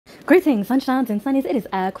Greetings, sunshines and sunnies. It is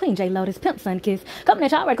Queen J Lotus Pimp Sun Kiss coming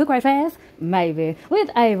at y'all right quick, right fast, maybe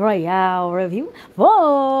with a royale review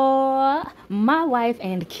for My Wife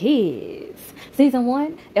and Kids, Season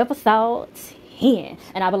 1, Episode 10.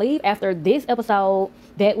 And I believe after this episode,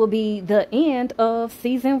 that will be the end of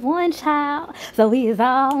Season 1, child. So we is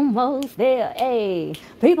almost there. Hey,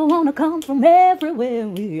 people want to come from everywhere.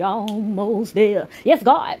 We almost there. Yes,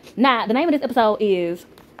 God. Now, the name of this episode is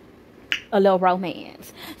A Little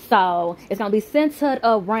Romance. So it's going to be centered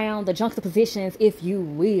around the juxtapositions, if you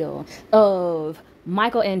will, of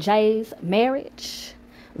Michael and Jay's marriage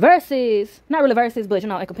versus, not really versus, but, you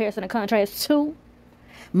know, in comparison and contrast to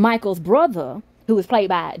Michael's brother, who is played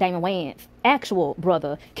by Damon Wayans' actual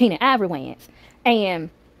brother, Keenan Ivory Wayans, and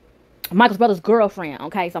Michael's brother's girlfriend.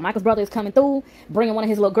 Okay, so Michael's brother is coming through, bringing one of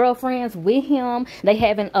his little girlfriends with him. They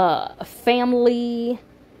having a family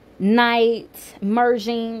night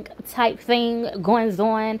merging type thing going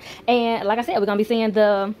on, and like I said, we're gonna be seeing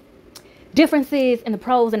the differences and the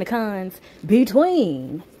pros and the cons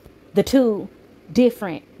between the two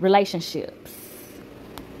different relationships.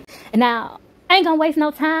 And now I ain't gonna waste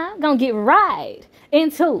no time, gonna get right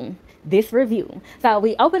into this review. So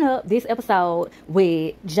we open up this episode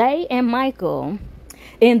with Jay and Michael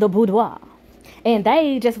in the boudoir, and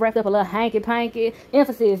they just wrapped up a little hanky-panky,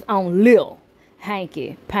 emphasis on lil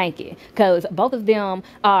hanky-panky, because both of them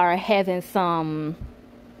are having some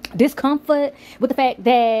discomfort with the fact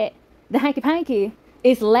that the hanky-panky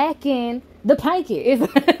is lacking the panky.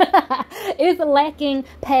 It's lacking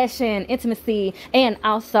passion, intimacy, and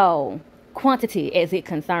also quantity as it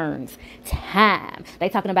concerns time. They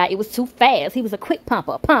talking about it was too fast. He was a quick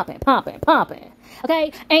pumper, pumping.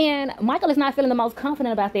 Okay, and Michael is not feeling the most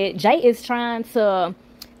confident about that. Jay is trying to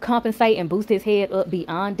compensate and boost his head up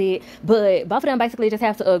beyond it, but both of them basically just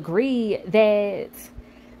have to agree that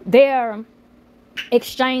their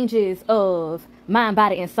exchanges of mind,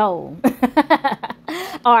 body, and soul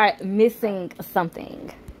are missing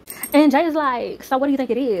something. And Jay is like, so what do you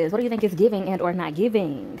think it is? What do you think is giving and or not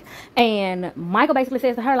giving? And Michael basically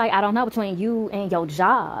says to her, like, I don't know, between you and your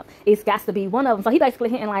job, it's got to be one of them. So he basically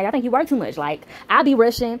hinting like, I think you work too much. Like, I be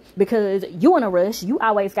rushing because you in a rush. You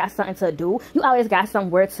always got something to do. You always got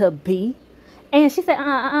somewhere to be. And she said,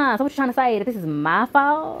 so what you trying to say? That this is my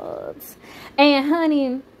fault? And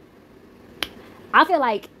honey, I feel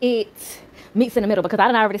like it meets in the middle, because I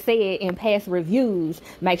done already said in past reviews,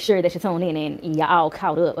 make sure that you tune in and you're all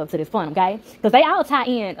caught up to this point, okay? Because they all tie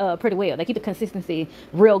in pretty well. They keep the consistency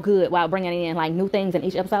real good while bringing in like new things in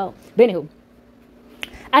each episode. But anywho,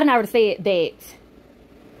 I done already said that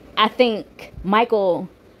I think Michael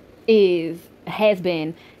has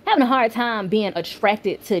been having a hard time being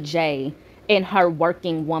attracted to Jay in her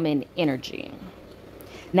working woman energy.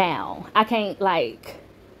 Now, I can't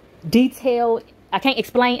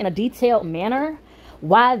explain in a detailed manner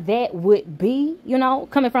why that would be, you know,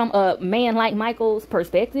 coming from a man like Michael's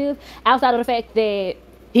perspective, outside of the fact that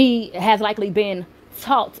he has likely been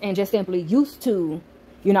taught and just simply used to,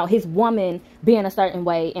 you know, his woman being a certain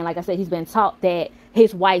way. And like I said, he's been taught that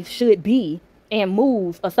his wife should be and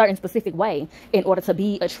move a certain specific way in order to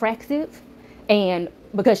be attractive. And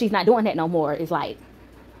because she's not doing that no more, it's like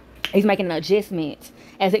he's making an adjustment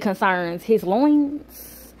as it concerns his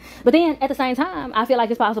loins. But then at the same time, I feel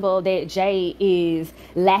like it's possible that Jay is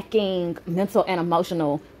lacking mental and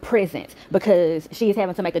emotional presence, because she's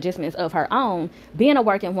having to make adjustments of her own, being a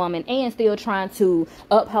working woman and still trying to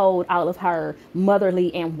uphold all of her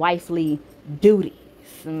motherly and wifely duties.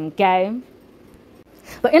 Okay?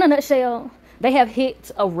 But in a nutshell, they have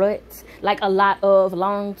hit a rut like a lot of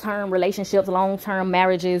long-term relationships, long-term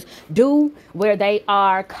marriages do, where they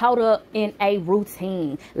are caught up in a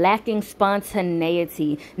routine, lacking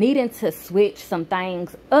spontaneity, needing to switch some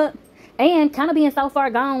things up, and kind of being so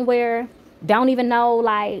far gone where they don't even know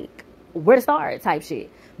like where to start type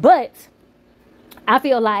shit. But I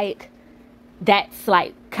feel like that's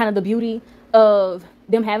like kind of the beauty of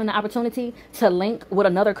them having the opportunity to link with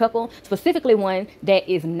another couple, specifically one that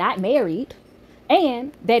is not married,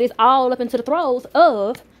 and that is all up into the throes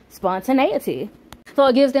of spontaneity. So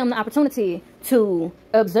it gives them the opportunity to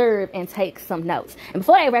observe and take some notes. And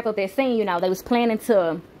before they wrap up that scene, you know, they was planning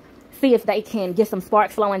to see if they can get some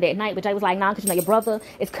sparks flowing that night. But Jay was like, nah, because, you know, your brother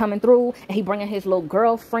is coming through and he bringing his little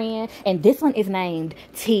girlfriend. And this one is named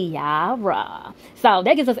Tiara. So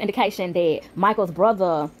that gives us indication that Michael's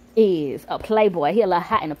brother is a playboy. He a little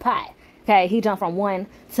hot in the pot. Okay, he jumped from one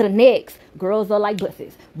to the next. Girls are like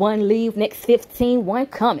buses. One leave, next 15, one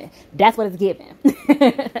coming. That's what it's giving.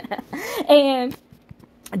 And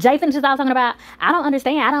Jay finishes out talking about, I don't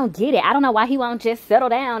understand. I don't get it. I don't know why he won't just settle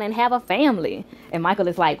down and have a family. And Michael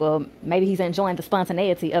is like, well, maybe he's enjoying the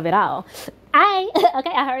spontaneity of it all. Okay,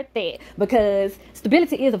 I heard that. Because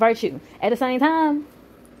stability is a virtue. At the same time,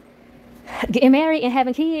 getting married and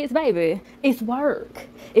having kids, baby, it's work.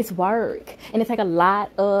 It's work. And it takes a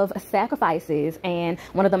lot of sacrifices. And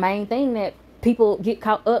one of the main things that people get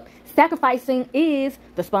caught up sacrificing is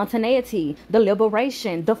the spontaneity, the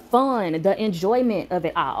liberation, the fun, the enjoyment of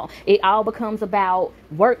it all. It all becomes about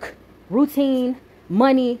work, routine,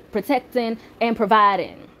 money, protecting, and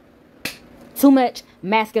providing. Too much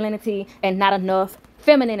masculinity and not enough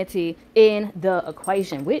femininity in the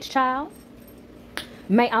equation, which, child,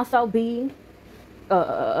 may also be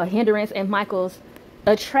a hindrance in Michael's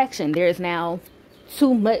attraction. There is now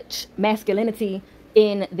too much masculinity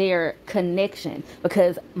in their connection,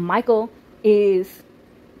 because Michael is,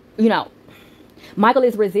 Michael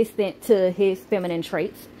is resistant to his feminine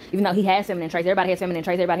traits, even though he has feminine traits. Everybody has feminine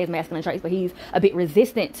traits. Everybody has masculine traits, but he's a bit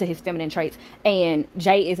resistant to his feminine traits. And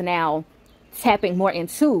Jay is now tapping more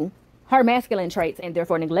into her masculine traits and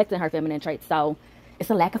therefore neglecting her feminine traits. So it's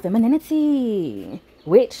a lack of femininity,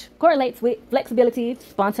 which correlates with flexibility,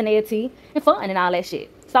 spontaneity, and fun and all that shit.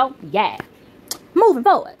 So yeah, moving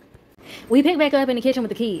forward. We pick back up in the kitchen with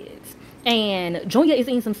the kids, and Junior is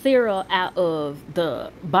eating some cereal out of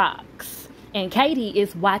the box, and Katie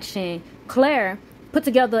is watching Claire put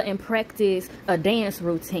together and practice a dance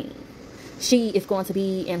routine. She is going to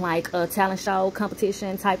be in like a talent show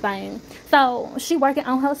competition type thing, so she working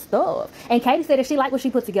on her stuff. And Katie said that she liked what she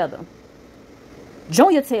put together.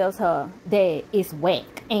 Junior tells her that it's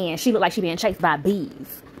whack, and she looked like she being chased by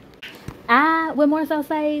bees. I would more so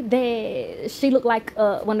say that she looked like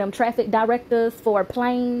one of them traffic directors for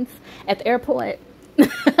planes at the airport.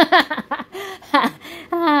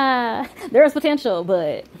 There's potential,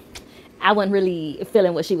 but I wasn't really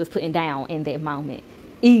feeling what she was putting down in that moment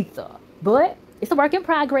either. But it's a work in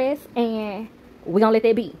progress, and we're gonna let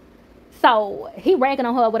that be. So he ragging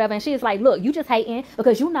on her or whatever, and she's like, look, you just hating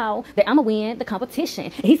because you know that I'm gonna win the competition.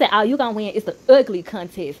 And he said, all you gonna win is the ugly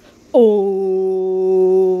contest.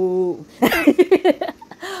 Oh.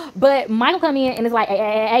 But Michael come in and is like,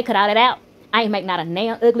 hey, cut all that out. I ain't make not a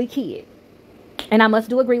damn ugly kid. And I must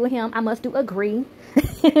do agree with him. I must do agree.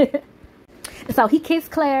 So he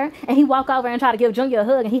kissed Claire, and he walked over and tried to give Junior a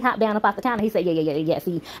hug, and he hopped down up off the counter. He said, yeah.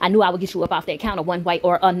 See, I knew I would get you up off that counter one way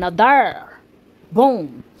or another.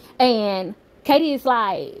 Boom. And Katie is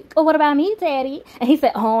like, oh, what about me, Daddy? And he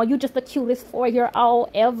said, oh, you just the cutest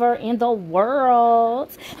 4-year-old ever in the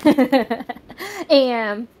world.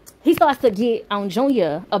 And he starts to get on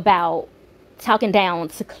Junior about talking down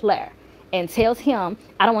to Claire, and tells him,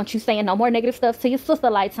 I don't want you saying no more negative stuff to your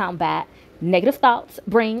sister like talking about negative thoughts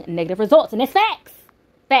bring negative results. And it's facts.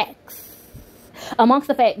 Facts. Amongst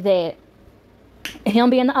the fact that him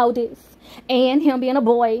being the oldest and him being a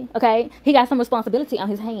boy, okay, he got some responsibility on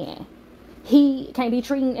his hand. He can't be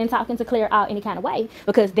treating and talking to Claire out any kind of way,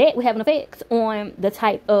 because that would have an effect on the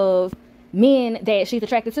type of men that she's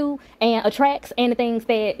attracted to and attracts, and the things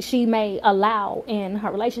that she may allow in her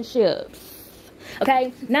relationships.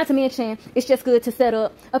 Okay, not to mention, it's just good to set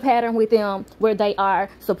up a pattern with them where they are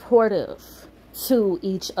supportive to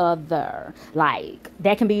each other. Like,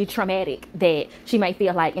 that can be traumatic, that she may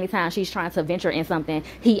feel like anytime she's trying to venture in something,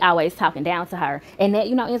 he always talking down to her, and that,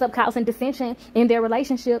 ends up causing dissension in their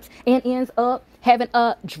relationships and ends up having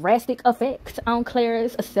a drastic effect on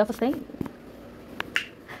Claire's self-esteem.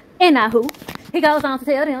 And now he goes on to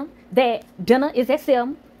tell them that dinner is at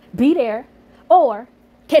 7, be there, or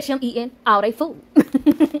catch him eating all their food.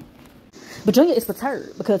 But Junior is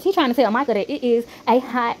perturbed because he's trying to tell Michael that it is a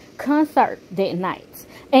hot concert that night.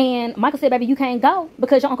 And Michael said, baby, you can't go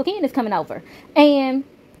because your Uncle Ken is coming over. And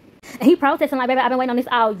he protesting like, baby, I've been waiting on this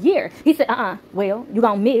all year. He said, well, you're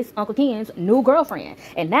going to miss Uncle Ken's new girlfriend.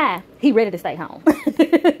 And now he ready to stay home.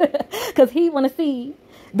 Because he want to see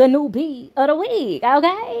the new bee of the week,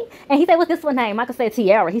 okay? And he said, what's this one name? Michael said,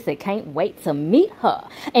 Tiara. He said, can't wait to meet her.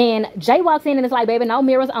 And Jay walks in and is like, baby, no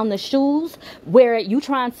mirrors on the shoes where you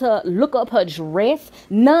trying to look up her dress.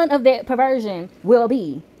 None of that perversion will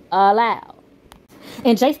be allowed.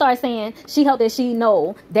 And Jay starts saying she hope that she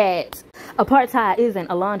know that apartheid isn't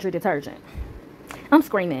a laundry detergent. I'm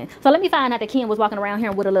screaming. So let me find out that Ken was walking around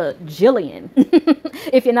here with a little Jillian.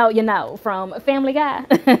 If you know, you know, from Family Guy.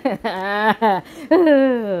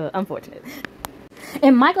 Unfortunate.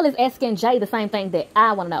 And Michael is asking Jay the same thing that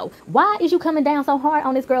I want to know. Why is you coming down so hard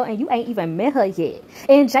on this girl and you ain't even met her yet?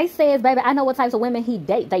 And Jay says, baby, I know what types of women he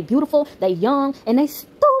date. They beautiful, they young, and they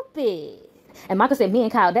stupid. And Michael said, me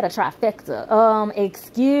and Kyle, that a trifecta.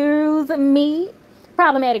 Excuse me?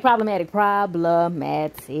 Problematic.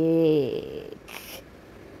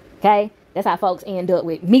 Okay? That's how folks end up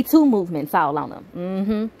with Me Too movements all on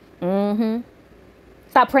them.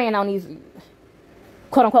 Stop preying on these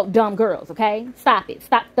quote-unquote dumb girls, okay? Stop it.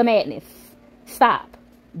 Stop the madness. Stop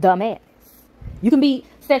the madness. You can be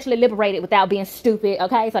sexually liberated without being stupid,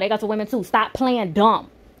 okay? So they got to women too. Stop playing dumb.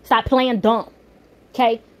 Stop playing dumb,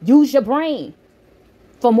 okay? Use your brain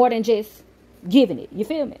for more than just giving it. You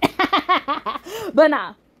feel me? But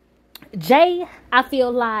nah, Jay, I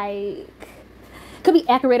feel like could be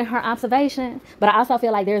accurate in her observation, but I also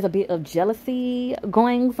feel like there's a bit of jealousy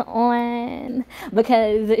going on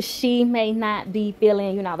because she may not be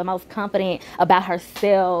feeling, you know, the most confident about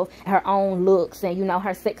herself, her own looks, and, you know,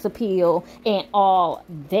 her sex appeal and all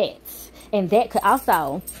that. And that could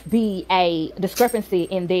also be a discrepancy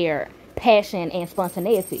in their passion and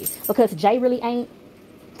spontaneity because Jay really ain't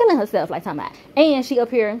feeling herself like talking about. And she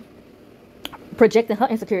up here projecting her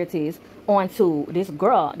insecurities onto this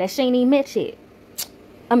girl that she ain't even met yet.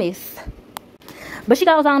 A miss. But she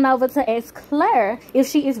goes on over to ask Claire if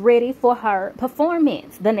she is ready for her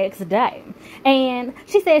performance the next day. And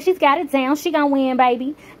she said she's got it down. She gonna win,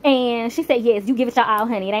 baby. And she said, yes, you give it your all,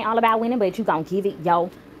 honey. It ain't all about winning, but you gonna give it your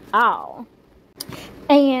all.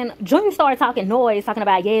 And Junior started talking noise, talking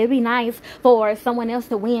about, yeah, it'd be nice for someone else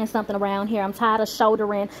to win something around here. I'm tired of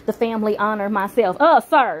shouldering the family honor myself.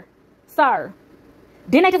 Sir.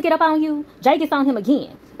 Didn't they just get up on you? Jay gets on him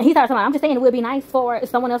again. And he starts talking, I'm just saying it would be nice for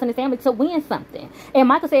someone else in his family to win something. And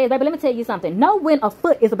Michael says, baby, let me tell you something. Know when a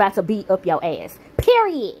foot is about to beat up your ass.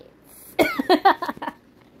 Period.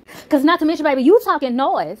 Because not to mention, baby, you talking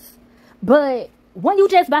noise. But when you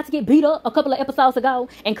just about to get beat up a couple of episodes ago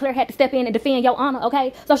and Claire had to step in and defend your honor,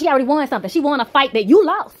 okay? So she already won something. She won a fight that you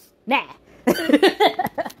lost. Nah.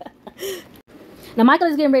 Now, Michael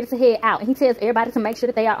is getting ready to head out, and he tells everybody to make sure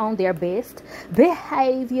that they are on their best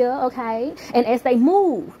behavior, okay? And as they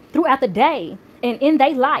move throughout the day and in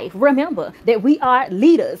their life, remember that we are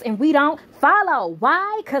leaders, and we don't follow.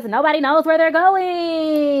 Why? Because nobody knows where they're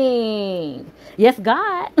going. Yes,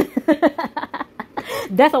 God.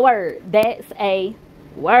 That's a word. That's a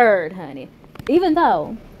word, honey. Even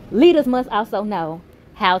though leaders must also know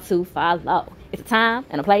how to follow. It's a time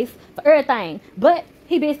and a place for everything. But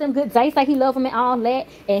he bids them good day, say he love them and all that,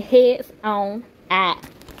 and heads on out.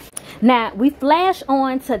 Now, we flash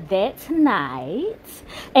on to that tonight,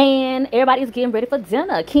 and everybody's getting ready for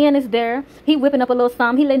dinner. Ken is there. He whipping up a little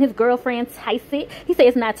something. He letting his girlfriend taste it. He said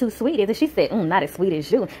it's not too sweet, is it? She said, not as sweet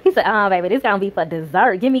as you. He said, oh, baby, this gonna be for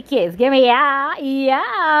dessert. Give me kiss. Give me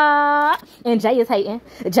yeah. And Jay is hating.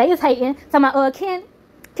 Talking about, Ken,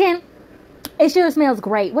 it sure smells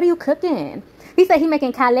great. What are you cooking? He said he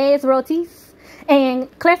making Calais rotis. And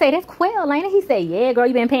Claire said, that's quail, ain't it? He said, yeah, girl,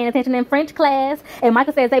 you been paying attention in French class. And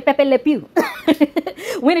Michael says, they pepe le pew.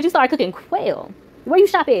 When did you start cooking quail? Where you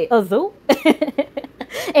shop at? A zoo?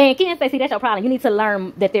 And Ken says, see, that's your problem. You need to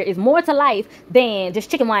learn that there is more to life than just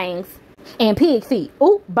chicken wings and pig feet.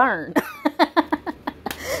 Ooh, burn.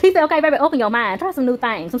 He said, okay, baby, open your mind. Try some new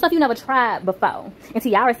things. Some stuff you never tried before. And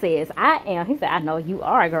Tiara says, I am. He said, I know you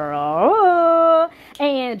are, girl.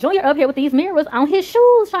 And Junior up here with these mirrors on his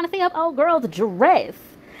shoes trying to see up old girl's dress.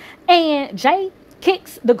 And Jay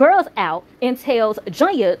kicks the girls out and tells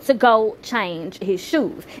Junior to go change his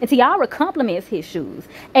shoes. And Tiara compliments his shoes.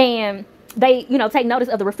 And they, you know, take notice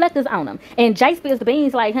of the reflectors on them. And Jay spills the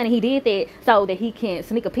beans like, honey, he did that so that he can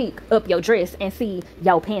sneak a peek up your dress and see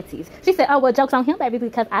your panties. She said, oh, well, joke's on him, baby,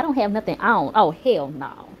 because I don't have nothing on. Oh, hell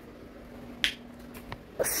no.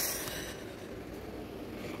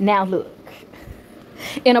 Now, look.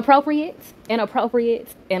 Inappropriate.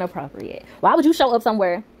 Why would you show up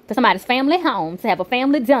somewhere to somebody's family home to have a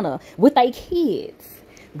family dinner with their kids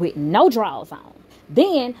with no drawers on?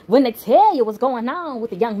 Then, when they tell you what's going on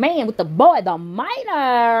with the young man, with the boy, the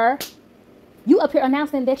minor, you up here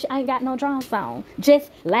announcing that you ain't got no drawers on. Just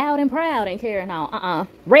loud and proud and carrying on.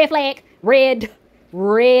 Red flag. Red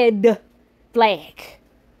flag.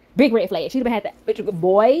 Big red flag. She'd have had that.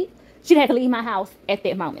 Boy, she'd have to leave my house at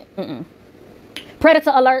that moment.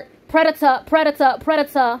 Predator alert.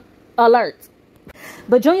 Predator alert.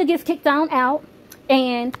 But Junior gets kicked on out.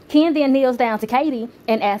 And Ken then kneels down to Katie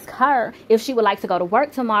and asks her if she would like to go to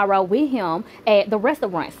work tomorrow with him at the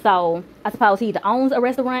restaurant. So I suppose he either owns a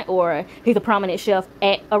restaurant or he's a prominent chef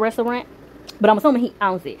at a restaurant. But I'm assuming he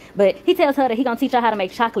owns it. But he tells her that he's going to teach her how to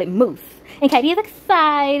make chocolate mousse. And Katie is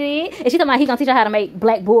excited. And she's talking about he's going to teach her how to make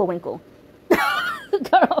black bullwinkle.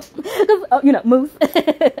 Girl, you know, mousse.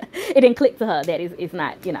 It didn't click to her that it's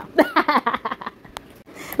not, you know.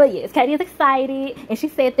 But yes, Katie is excited, and she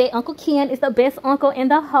said that Uncle Ken is the best uncle in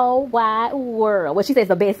the whole wide world. Well, she says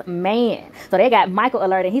the best man. So they got Michael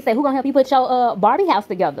alerted. He said, who gonna help you put your Barbie house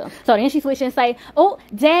together? So then she switched and say, oh,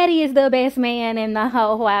 Daddy is the best man in the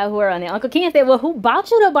whole wide world. And then Uncle Ken said, well, who bought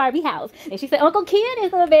you the Barbie house? And she said, Uncle Ken is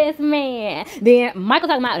the best man. Then Michael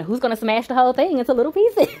talking about who's gonna smash the whole thing into little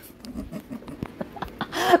pieces.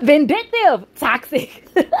 Vindictive, toxic.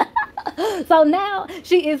 So now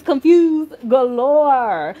she is confused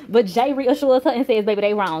galore. But Jay reassures her and says, baby,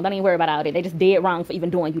 they wrong. Don't even worry about all that. They just dead wrong for even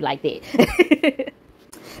doing you like that.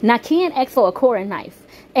 Now Ken asked for a Corin knife,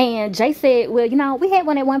 and Jay said, well, you know, we had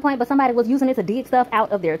one at one point, but somebody was using it to dig stuff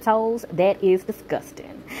out of their toes. That is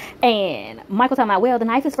disgusting. And Michael talking about, well, the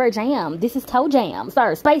knife is for jam. This is toe jam,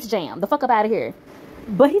 sir. Space Jam. The fuck up out of here.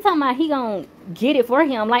 But he talking about he gonna get it for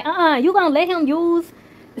him. Like, you gonna let him use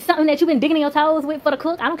something that you've been digging in your toes with for the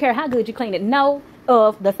cook? I don't care how good you clean it. No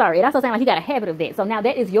of the sorry. That's what I'm saying. Like, you got a habit of that. So now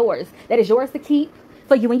that is yours. That is yours to keep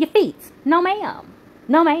for you and your feet. No, ma'am.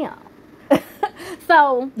 No, ma'am.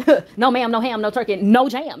 So, no, ma'am, no ham, no turkey, no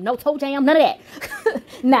jam, no toe jam, none of that.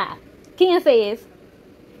 Nah. Ken says,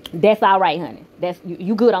 that's all right, honey. That's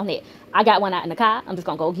you good on that. I got one out in the car. I'm just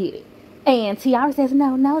gonna go get it. And Tiara says,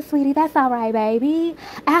 no, sweetie, that's all right, baby.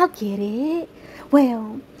 I'll get it.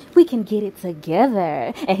 Well, we can get it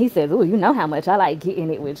together. And he says, oh, you know how much I like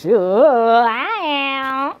getting it with you.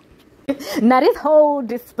 I am. Now, this whole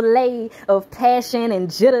display of passion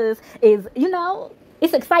and jitters is, you know,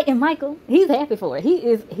 it's exciting Michael. He's happy for it. He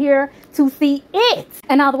is here to see it.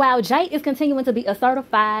 And all the while, Jay is continuing to be a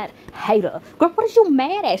certified hater. Girl, what is you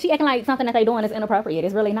mad at? She acting like something that they doing is inappropriate.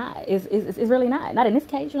 It's really not. It's really not. Not in this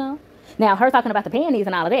case, you know. Now, her talking about the panties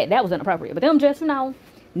and all of that, that was inappropriate. But them just, you know,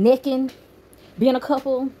 necking, being a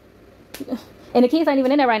couple. And the kids ain't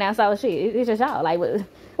even in there right now, so shit. It's just y'all. Like,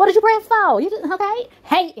 what did you press for? You just, okay?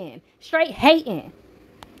 Hating. Straight hating.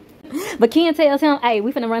 But Ken tells him, hey,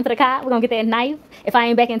 we finna run to the car. We're gonna get that knife. If I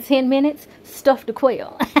ain't back in 10 minutes, stuff the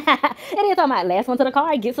quail. And then talking about last one to the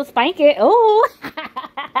car, gets a spanking. Ooh.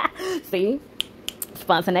 See?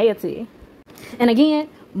 Spontaneity. And again,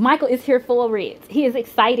 Michael is here for it. He is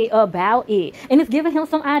excited about it. And it's giving him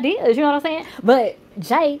some ideas, you know what I'm saying? But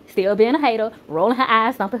Jay, still being a hater, rolling her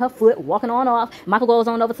eyes, stomping her foot, walking on off. Michael goes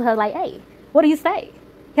on over to her like, hey, what do you say?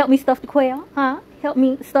 Help me stuff the quail, huh? Help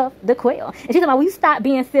me stuff the quail. And she's like, will you stop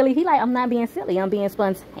being silly? He like, I'm not being silly. I'm being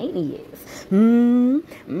spontaneous. And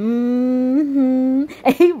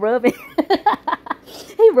he rubbing,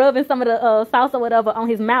 he rubbing some of the sauce or whatever on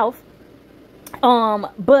his mouth.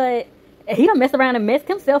 But he done messed around and messed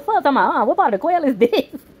himself up. I'm like, what part of the quail is this?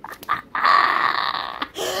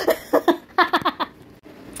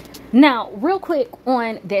 Now, real quick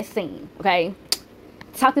on that scene, okay?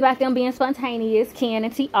 Talked about them being spontaneous, Ken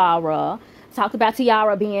and Tiara. Talked about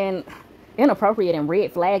Tiara being inappropriate and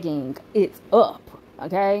red flagging. It's up,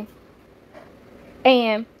 okay?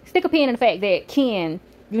 And stick a pin in the fact that Ken,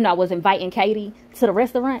 you know, was inviting Katie to the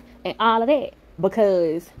restaurant and all of that.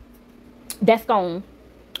 Because that's going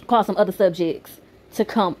to cause some other subjects to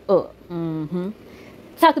come up.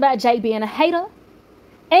 Talked about Jay being a hater.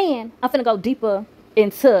 And I'm finna go deeper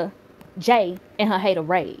into Jay and her hater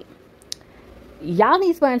raid. Y'all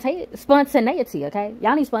need spontaneity, okay?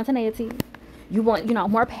 Y'all need spontaneity. You want, you know,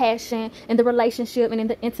 more passion in the relationship and in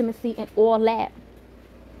the intimacy and all that.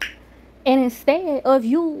 And instead of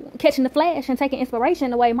you catching the flash and taking inspiration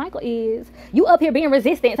the way Michael is, you up here being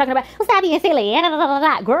resistant, talking about, well, stop being silly.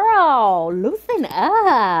 Girl, loosen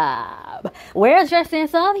up. Where's your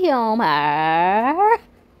sense of humor?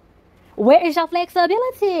 Where is your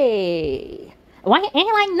flexibility? Why you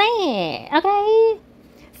acting like that? Okay?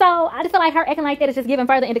 So I just feel like her acting like that is just giving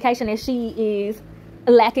further indication that she is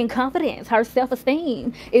lacking confidence. Her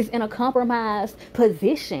self-esteem is in a compromised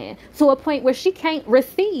position to a point where she can't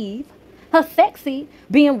receive her sexy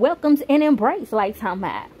being welcomed and embraced like talking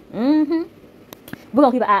about. We're going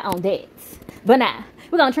to keep an eye on that. But now,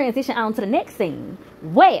 we're going to transition on to the next scene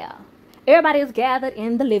where everybody is gathered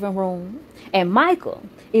in the living room and Michael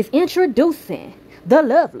is introducing the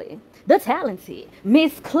lovely, the talented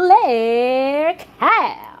Miss Claire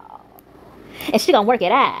Kyle. And she gonna work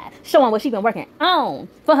it out, showing what she been working on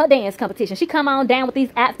for her dance competition. She come on down with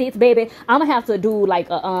these outfits, baby. I'm gonna have to do like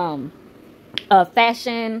a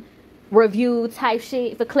fashion review type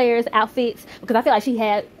shit for Claire's outfits, because I feel like she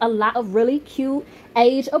had a lot of really cute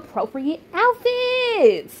age appropriate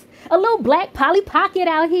outfits. A little black Polly Pocket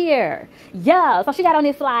out here. Yeah, so she got on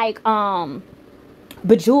this like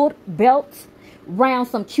bejeweled belt, around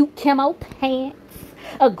some cute camo pants,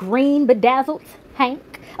 a green bedazzled tank.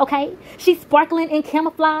 Okay, she's sparkling in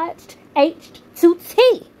camouflaged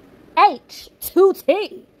H2T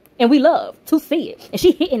And we love to see it. And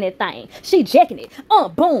she hitting that thing. She jacking it.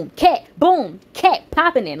 Boom, cat,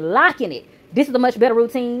 popping and locking it. This is a much better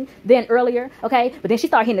routine than earlier, okay? But then she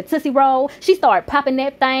started hitting the Tootsie Roll. She started popping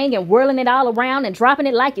that thing and whirling it all around and dropping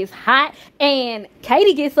it like it's hot. And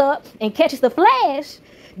Katie gets up and catches the flash.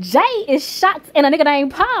 Jay is shocked, and a nigga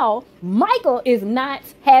named Paul, Michael, is not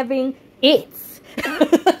having it.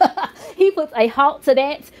 He puts a halt to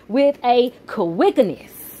that with a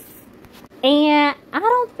quickness. And I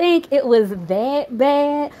don't think it was that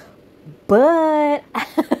bad, but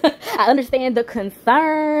I understand the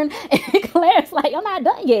concern. And Claire's like, I'm not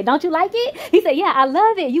done yet. Don't you like it? He said, yeah, I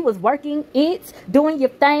love it. You was working it, doing your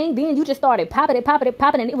thing. Then you just started popping it.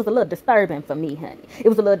 And it was a little disturbing for me, honey. It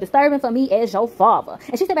was a little disturbing for me as your father.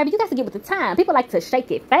 And she said, baby, you got to get with the time. People like to shake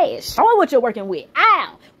it fast. Show what you're working with.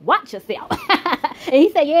 Ow. Watch yourself. And he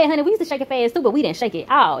said, yeah, honey, we used to shake it fast too, but we didn't shake it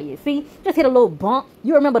all. You see? Just hit a little bump.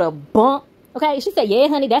 You remember the bump? Okay, she said, yeah,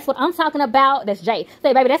 honey, that's what I'm talking about. That's Jay.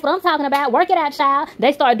 Say, baby, that's what I'm talking about. Work it out, child.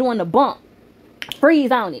 They started doing the bump.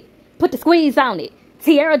 Freeze on it. Put the squeeze on it.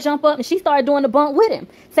 Tiara jump up and she started doing the bump with him.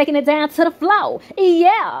 Taking it down to the floor.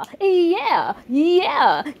 Yeah.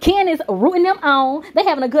 Ken is rooting them on. They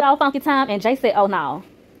having a good old funky time. And Jay said, oh, no.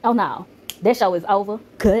 That show is over.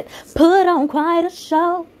 Cut. Put on quite a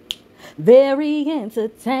show. Very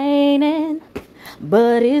entertaining.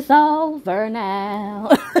 But it's over now.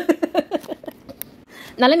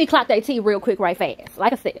 Now, let me clock that tea real quick, right fast.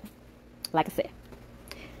 Like I said.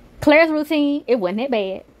 Claire's routine, it wasn't that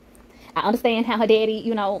bad. I understand how her daddy,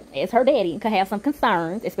 you know, as her daddy, could have some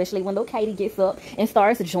concerns, especially when little Katie gets up and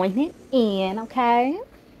starts joining in, okay?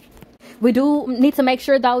 We do need to make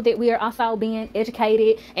sure, though, that we are also being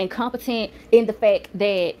educated and competent in the fact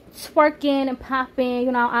that twerking and popping,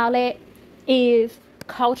 you know, all that is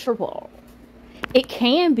cultural. It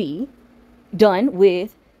can be done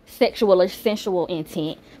with sexual or sensual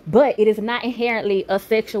intent, but it is not inherently a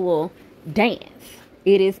sexual dance.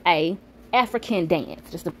 It is a African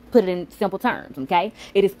dance, just to put it in simple terms, okay?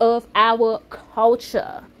 It is of our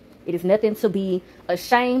culture. It is nothing to be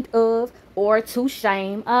ashamed of or to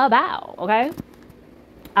shame about, okay?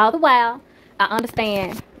 All the while, I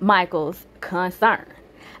understand Michael's concern.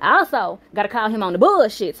 I also got to call him on the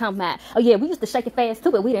bullshit, talking about, oh yeah, we used to shake it fast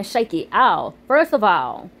too, but we didn't shake it all. First of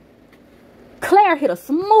all, Claire hit a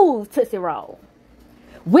smooth Tootsie Roll,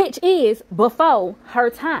 which is before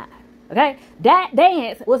her time, okay? That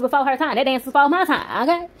dance was before her time. That dance was before my time,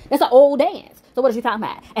 okay? That's an old dance. So what is she talking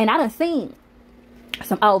about? And I done seen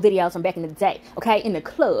some old videos from back in the day, okay? In the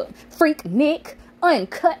club. Freak Nick,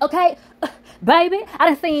 uncut, okay? Baby, I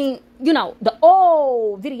done seen, you know, the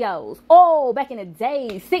old videos, back in the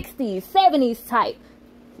day, 60s, 70s type,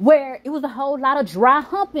 where it was a whole lot of dry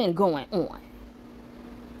humping going on,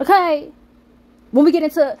 okay? When we get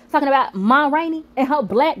into talking about Ma Rainey and her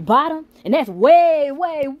black bottom, and that's way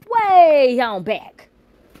on back,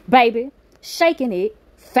 baby, shaking it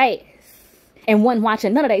fast. And wasn't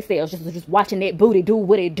watching none of they sales, just watching that booty do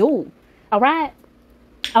what it do. All right?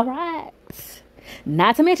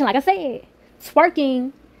 Not to mention, like I said,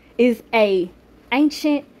 twerking is a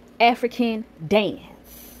ancient African dance.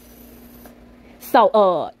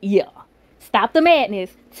 So, yeah. Stop the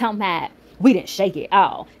madness. Tell me we didn't shake it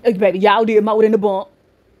all. Baby, y'all did more than the bump.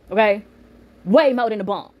 Okay? Way more than the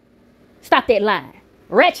bump. Stop that line.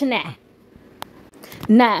 Wretched now.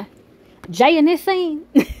 Now, Jay in this scene,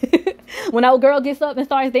 when old girl gets up and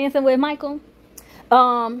starts dancing with Michael,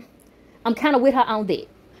 I'm kind of with her on that.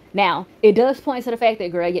 Now, it does point to the fact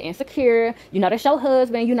that, girl, you're insecure. You know, that's your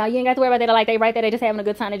husband. You know, you ain't got to worry about that. Like, they right there, they just having a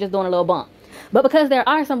good time. They're just doing a little bump. But because there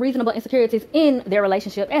are some reasonable insecurities in their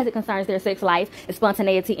relationship as it concerns their sex life, the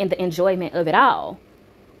spontaneity, and the enjoyment of it all,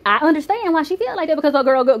 I understand why she feels like that, because her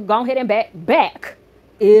girl go ahead and back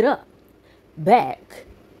it up. Back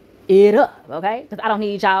it up, okay? Because I don't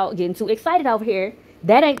need y'all getting too excited over here.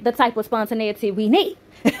 That ain't the type of spontaneity we need.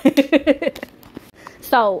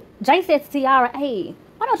 So, Jay says to Tiara, hey,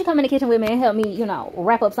 why don't you come in the kitchen with me and help me, you know,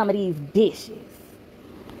 wrap up some of these dishes?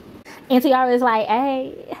 And Tiara is like,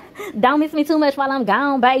 hey, don't miss me too much while I'm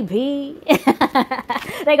gone, baby.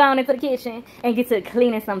 They go on into the kitchen and get to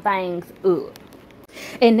cleaning some things up.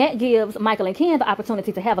 And that gives Michael and Ken the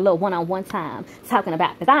opportunity to have a little one-on-one time talking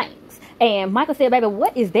about the things. And Michael said, baby,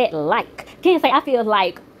 what is that like? Ken say, I feel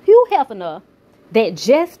like Hugh Hefner that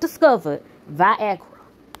just discovered Viagra.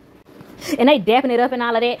 And they dapping it up and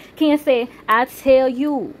all of that. Ken said, I tell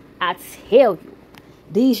you,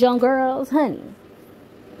 these young girls, honey,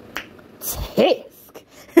 tisk.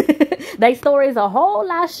 Their story is a whole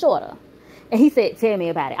lot shorter And he said, tell me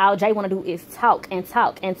about it. All Jay want to do is talk and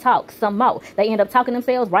talk and talk some more. They end up talking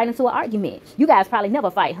themselves right into an argument. You guys probably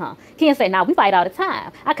never fight, huh? Ken said, nah, we fight all the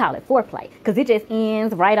time. I call it foreplay because it just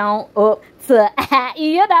ends right on up to,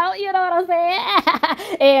 you know what I'm saying?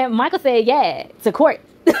 And Michael said, yeah, to court.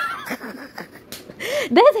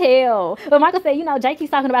 That's hell. But Michael said, you know, Jay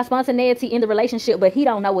keeps talking about spontaneity in the relationship, but he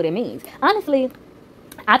don't know what it means. Honestly,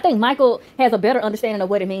 I think Michael has a better understanding of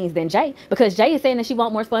what it means than Jay, because Jay is saying that she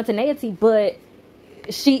wants more spontaneity, but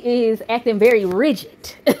she is acting very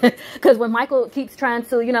rigid. Because when Michael keeps trying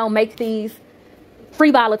to, you know, make these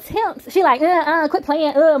free ball attempts, she like, quit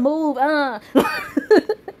playing, move,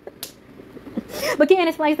 But Ken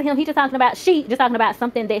explains to him, she just talking about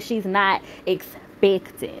something that she's not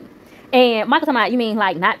expecting. And Michael talking about, you mean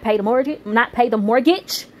like not pay the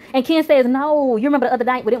mortgage? And Ken says, no, you remember the other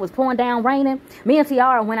night when it was pouring down, raining? Me and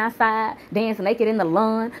Tiara went outside, danced naked in the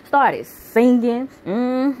lawn, started singing,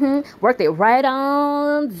 worked it right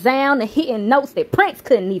on down to hitting notes that Prince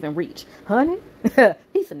couldn't even reach. Honey,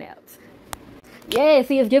 he snapped. Yes,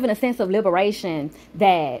 he is giving a sense of liberation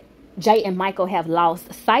that Jay and Michael have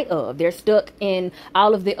lost sight of. They're stuck in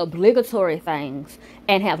all of the obligatory things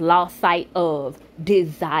and have lost sight of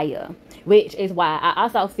desire, which is why I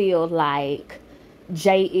also feel like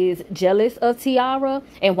Jay is jealous of Tiara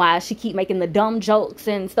and why she keep making the dumb jokes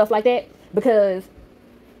and stuff like that, because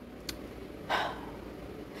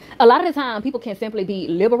a lot of the time people can simply be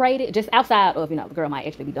liberated just outside of, you know, the girl might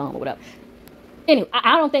actually be dumb or whatever. Anyway,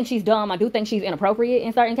 I don't think she's dumb. I do think she's inappropriate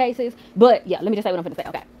in certain cases, but yeah, let me just say what I'm going to say.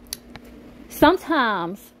 Okay.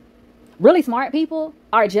 Sometimes really smart people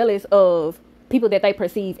are jealous of people that they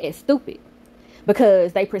perceive as stupid,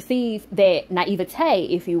 because they perceive that naivete,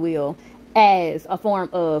 if you will, as a form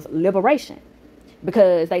of liberation,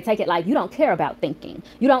 because they take it like you don't care about thinking,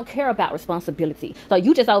 you don't care about responsibility, so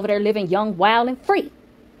you just over there living young, wild, and free.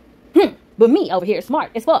 But me over here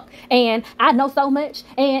smart as fuck, and I know so much,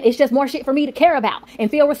 and it's just more shit for me to care about and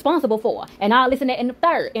feel responsible for, and I'll listen to that in the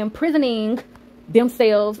third, imprisoning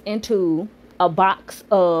themselves into a box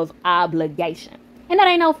of obligation. And that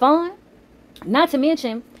ain't no fun. Not to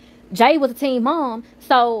mention, Jay was a teen mom,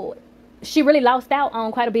 so she really lost out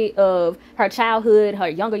on quite a bit of her childhood, her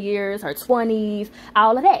younger years, her 20s,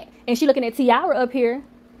 all of that. And she looking at Tiara up here,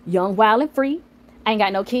 young, wild, and free, ain't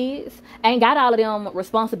got no kids, ain't got all of them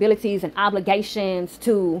responsibilities and obligations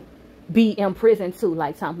to be imprisoned to,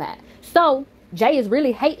 like something like that. So Jay is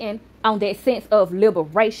really hating on that sense of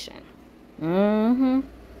liberation.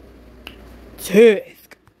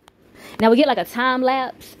 Tusk. Now we get like a time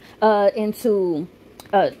lapse into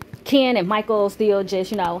Ken and Michael still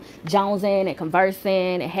just, you know, jonesing and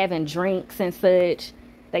conversing and having drinks and such.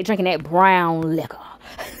 They drinking that brown liquor.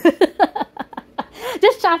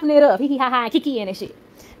 Just chopping it up. Hee ha ha, kiki and shit.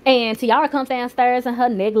 And Tiara comes downstairs in her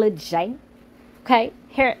negligee. Okay,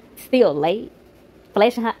 hair still laid,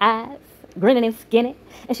 flashing her eyes, grinning and skinning.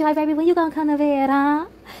 And she like, baby, when you gonna come to bed, huh?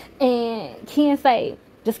 And Ken say,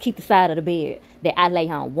 just keep the side of the bed that I lay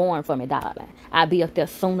on warm for me, darling. I'll be up there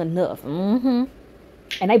soon enough. And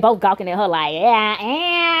they both gawking at her like,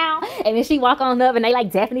 yeah. And then she walk on up and they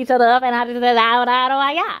like dapping each other up, and I just said, oh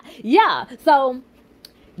my God. Yeah. So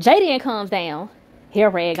Jaden comes down, hair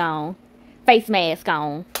rag on, face mask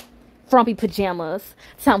on, frumpy pajamas,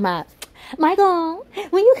 talking about, Michael,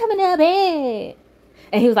 when you coming to bed?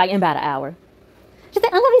 And he was like, in about an hour. She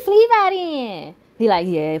said, I'm gonna be asleep by then. He like,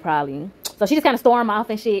 yeah, probably. So she just kind of storm off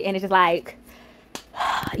and shit, and it's just like,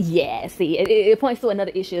 yeah, see, it points to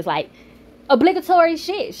another issue. It's like obligatory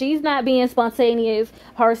shit. She's not being spontaneous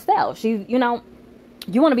herself. She's, you know,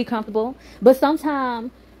 you want to be comfortable, but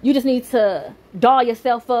sometimes you just need to doll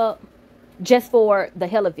yourself up just for the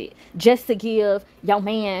hell of it, just to give your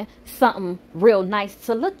man something real nice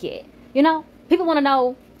to look at. You know, people want to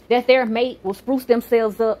know that their mate will spruce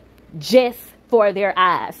themselves up just for their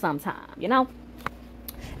eyes sometime, you know.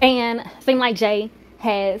 And seem like Jay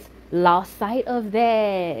has lost sight of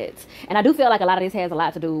that. And I do feel like a lot of this has a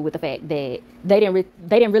lot to do with the fact that they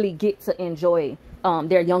didn't really get to enjoy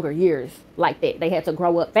their younger years like that. They had to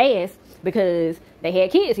grow up fast because they had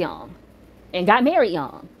kids young and got married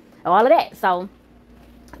young, all of that. So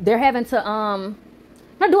they're having to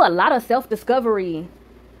do a lot of self-discovery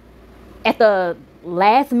at the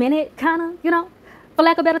last minute, kind of, you know, for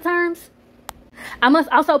lack of better terms. I must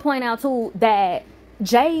also point out too that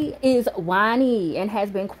Jay is whiny and has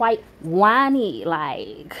been quite whiny.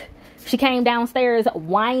 Like, she came downstairs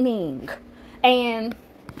whining, and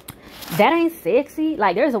that ain't sexy.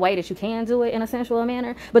 Like, there's a way that you can do it in a sensual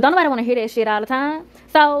manner, but don't nobody want to hear that shit all the time.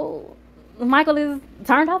 So Michael is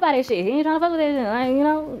turned off by that shit. He ain't trying to fuck with that shit. Like, you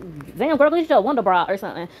know, damn girl, get your Wonder Bra or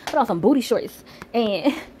something. Put on some booty shorts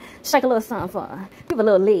and Shake a little something for her. Give a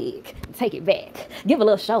little leg. Take it back. Give a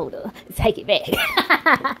little shoulder. Take it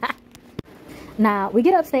back. Now, we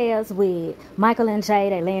get upstairs with Michael and Jay.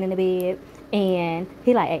 They laying in the bed. And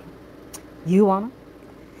he like, hey, you wanna?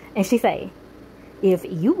 And she say, if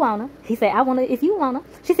you wanna. He said, I wanna if you wanna.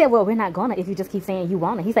 She said, well, we're not gonna if you just keep saying you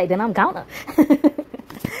wanna. He said, then I'm gonna.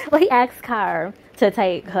 Well, he asked her to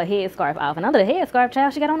take her headscarf off. And under the headscarf,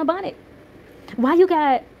 child, she got on a bonnet. Why you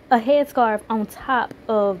got a headscarf on top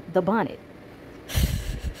of the bonnet?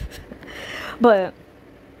 But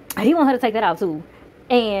he want her to take that off too.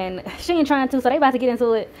 And she ain't trying to, so they about to get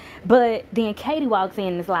into it. But then Katie walks in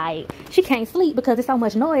and is like, she can't sleep because there's so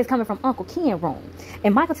much noise coming from Uncle Ken's room.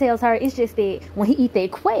 And Michael tells her it's just that when he eat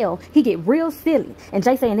that quail, he get real silly. And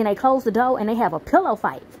Jay saying then they close the door and they have a pillow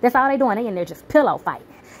fight. That's all they doing. They in there just pillow fight.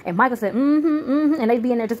 And Michael said, and they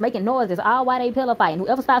be in there just making noise. That's all why they pillow fighting.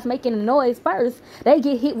 Whoever starts making the noise first, they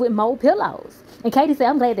get hit with more pillows. And Katie said,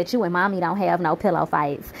 I'm glad that you and Mommy don't have no pillow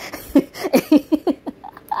fights.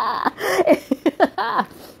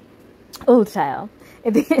 Oh, child.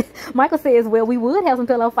 And then Michael says, well, we would have some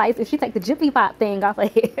pillow fights if she take the Jiffy Pop thing off her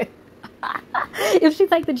head. If she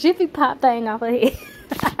take the Jiffy Pop thing off her head.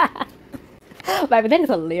 Baby, that is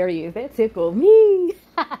hilarious. That tickled me.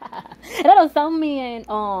 And I know some men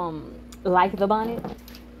like the bonnet.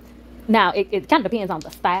 Now, it kind of depends on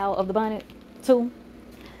the style of the bonnet, too.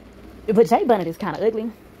 But Jay bonnet is kind of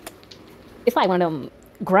ugly. It's like one of them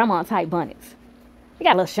grandma-type bonnets. It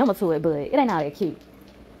got a little shimmer to it, but it ain't all that cute.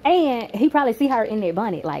 And he probably see her in that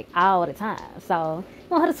bonnet, like, all the time. So, you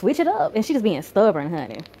want her to switch it up. And she just being stubborn,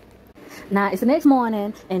 honey. Now, it's the next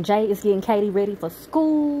morning, and Jay is getting Katie ready for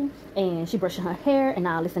school. And she brushing her hair, and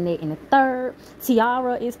all this and that in the third.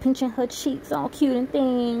 Tiara is pinching her cheeks all cute and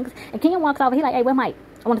things. And Ken walks over. He like, hey, where Mike?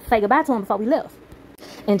 I wanted to say goodbye to him before we left.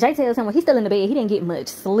 And Jay tells him when he's still in the bed, he didn't get much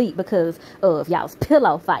sleep because of y'all's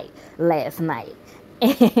pillow fight last night.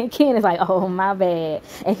 And Ken is like, oh, my bad.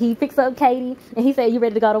 And he picks up Katie, and he said, you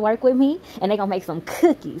ready to go to work with me? And they going to make some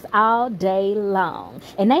cookies all day long.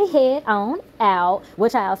 And they head on out,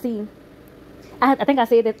 which I'll see. I think I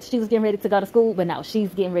said that she was getting ready to go to school, but no, she's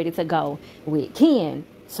getting ready to go with Ken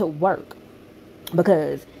to work.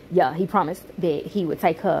 Because, yeah, he promised that he would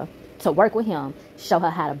take her to work with him, show her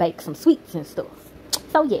how to bake some sweets and stuff.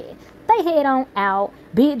 So, yeah, they head on out,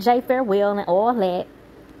 bid Jay farewell and all that.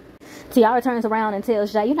 Tiara turns around and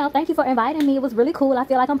tells Jay, you know, thank you for inviting me. It was really cool. I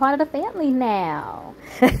feel like I'm part of the family now.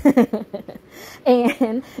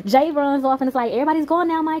 And Jay runs off and it's like, everybody's going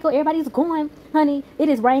now, Michael. Everybody's going. Honey, it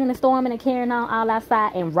is raining and storming and carrying on all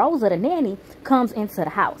outside. And Rosa, the nanny, comes into the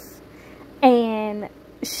house. And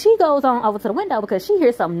she goes on over to the window because she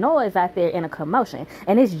hears some noise out there in a commotion.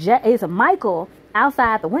 And it's Michael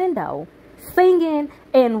outside the window singing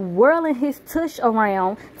and whirling his tush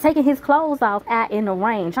around, taking his clothes off out in the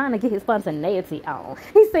rain, trying to get his spontaneity on.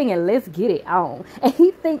 He's singing, let's get it on. And he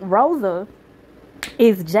think Rosa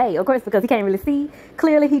is Jay, of course, because he can't really see.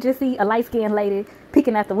 Clearly, he just see a light-skinned lady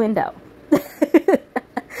peeking out the window.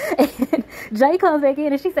 And Jay comes back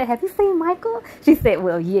in and she said, have you seen Michael? She said,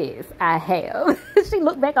 well, yes, I have. She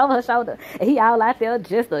looked back over her shoulder and he all out there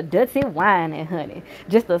just a dirty whining, honey.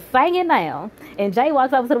 Just a singing down. And Jay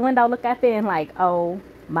walks over to the window, look out there and like, oh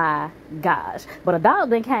my gosh. But a dog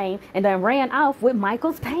then came and then ran off with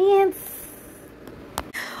Michael's pants.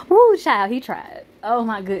 Woo, child, he tried. Oh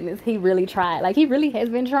my goodness, he really tried. Like, he really has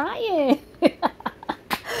been trying.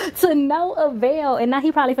 To no avail. And now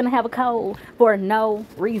he probably finna have a cold for no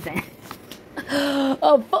reason.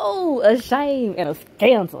 A fool, a shame, and a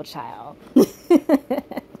scandal, child.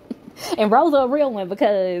 And Rosa a real one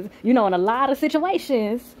because, you know, in a lot of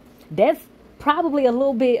situations, that's probably a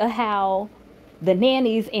little bit of how the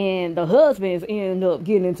nannies and the husbands end up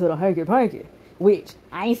getting into the hanky-panky. Which,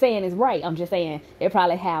 I ain't saying is right. I'm just saying it's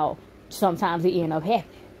probably how sometimes it end up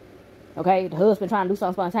happening. Okay, the husband trying to do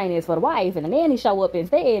something spontaneous for the wife, and the nanny show up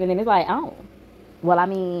instead, and then it's like, oh, well, I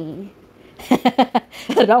mean,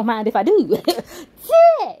 don't mind if I do.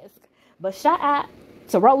 Yes. But shout out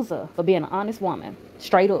to Rosa for being an honest woman,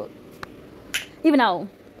 straight up. Even though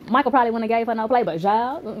Michael probably wouldn't have gave her no play, but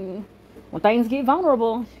child, when things get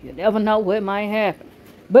vulnerable, you never know what might happen.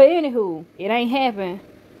 But anywho, it ain't happened.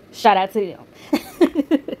 Shout out to them.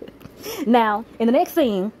 Now, in the next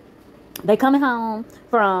scene, they coming home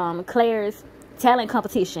from Claire's talent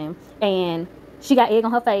competition, and she got egg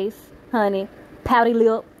on her face, honey, pouty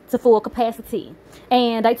lip to full capacity.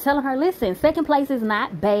 And they telling her, listen, second place is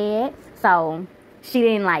not bad. So she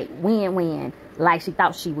didn't like win like she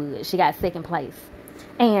thought she would. She got second place.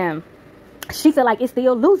 And she felt like it's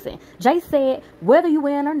still losing. Jay said, whether you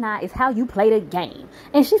win or not is how you play the game.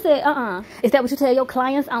 And she said, is that what you tell your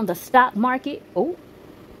clients on the stock market? Oh,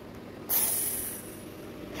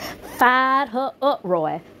 Fired her up,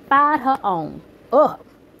 Roy. Fired her on up.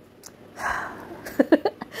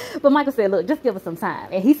 But Michael said, look, just give us some time.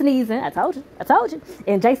 And he's sneezing. I told you.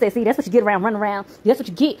 And Jay said, see, that's what you get around running around. That's what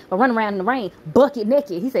you get for running around in the rain, bucket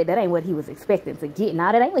naked. He said that ain't what he was expecting to get.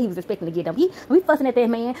 Nah, that ain't what he was expecting to get. We fussing at that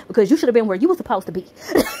man because you should have been where you were supposed to be. He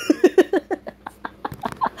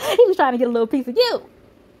was trying to get a little piece of you.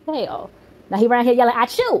 Hell. Now he around here yelling, I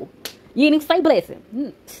chew. You ain't even say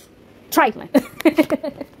blessing. Trifling.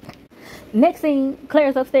 Next scene,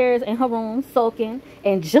 Claire's upstairs in her room sulking,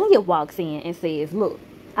 and Junior walks in and says, look,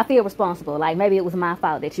 I feel responsible. Like, maybe it was my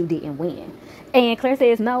fault that you didn't win. And Claire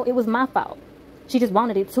says, no, it was my fault. She just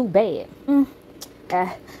wanted it too bad.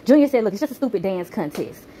 Junior said, look, it's just a stupid dance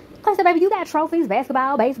contest. Claire said, baby, you got trophies,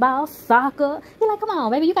 basketball, baseball, soccer. You're like, come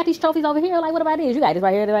on, baby, you got these trophies over here. Like, what about this? You got this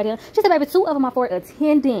right here, right here. She said, baby, 2 of them are for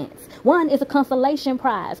attendance. 1 is a consolation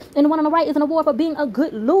prize. And the one on the right is an award for being a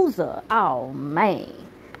good loser. Oh, man.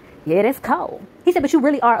 Yeah, that's cold. He said, but you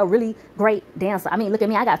really are a really great dancer. I mean, look at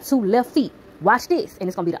me. I got 2 left feet. Watch this. And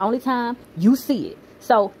it's going to be the only time you see it.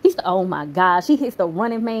 So he's the, oh my gosh, he hits the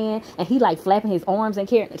running man and he like flapping his arms and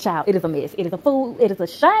carrying the child. It is a mess. It is a fool. It is a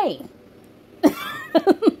shame.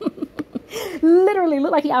 Literally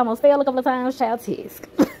looked like he almost fell a couple of times. Child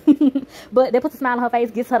tisk. But that puts a smile on her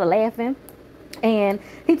face, gets her to laughing. And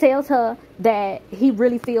he tells her that he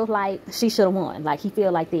really feels like she should have won. Like he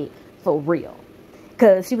feel like that for real.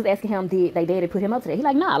 Because she was asking him, did they dare to put him up to that? He's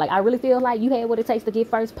like, nah, like I really feel like you had what it takes to get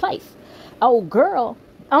first place. Oh, girl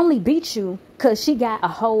only beat you because she got a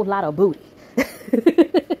whole lot of booty.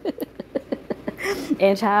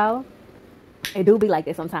 And child, it do be like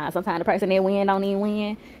that sometimes. Sometimes the person that win don't even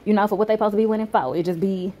win, you know, for what they supposed to be winning for. It just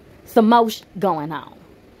be some motion going on.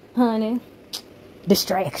 Honey,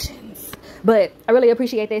 distractions. But I really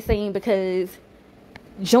appreciate that scene because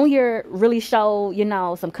Junior really showed, you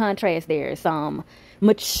know, some contrast there. Some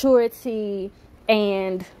maturity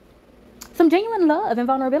and some genuine love and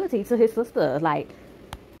vulnerability to his sister. Like,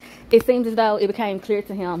 it seems as though it became clear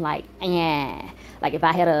to him, like, yeah, like if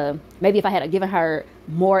I had given her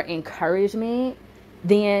more encouragement,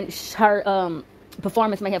 then her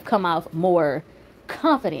performance may have come off more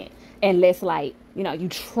confident and less like, you know, you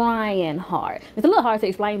trying hard. It's a little hard to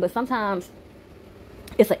explain, but sometimes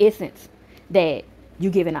it's an essence that you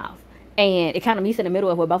giving off. And it kind of meets in the middle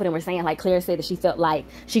of what both of them were saying. Like Claire said that she felt like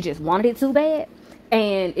she just wanted it too bad.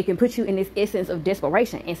 And it can put you in this essence of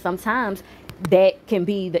desperation. And sometimes that can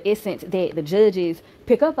be the essence that the judges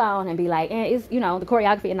pick up on and be like, it's, you know, the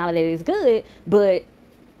choreography and all of that is good, but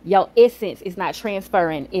your essence is not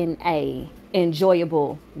transferring in a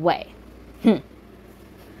enjoyable way.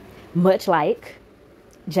 Much like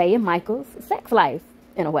Jay and Michael's sex life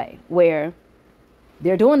in a way, where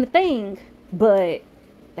they're doing the thing, but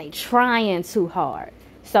they trying too hard.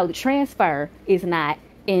 So the transfer is not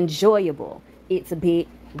enjoyable. It's a bit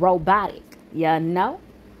robotic, you know?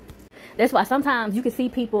 That's why sometimes you can see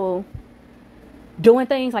people doing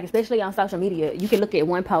things, like especially on social media. You can look at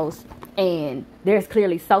one post and there's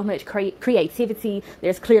clearly so much creativity.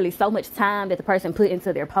 There's clearly so much time that the person put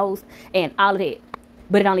into their post and all of that.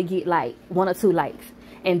 But it only get like 1 or 2 likes.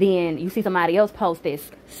 And then you see somebody else post this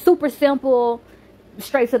super simple,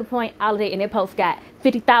 straight to the point, all of that, and their post got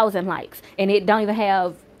 50,000 likes. And it don't even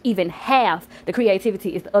have even half the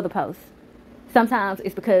creativity as the other post. Sometimes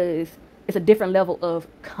it's because it's a different level of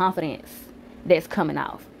confidence that's coming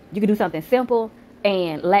off. You can do something simple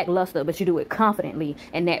and lackluster, but you do it confidently,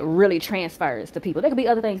 and that really transfers to people. There could be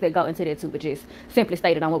other things that go into that too, but just simply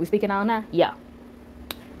stated on what we're speaking on now. Yeah.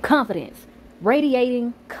 Confidence.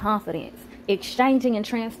 Radiating confidence. Exchanging and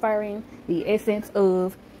transferring the essence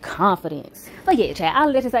of confidence. But yeah, Chad, I'll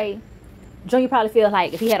let you say, Junior probably feels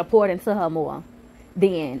like if he had poured into her more,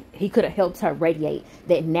 then he could have helped her radiate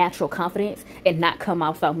that natural confidence and not come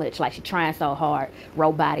off so much like she's trying so hard,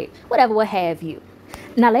 robotic, whatever, what have you.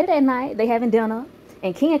 Now, later that night, they having dinner,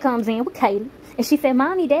 and Ken comes in with Kaylee, and she said,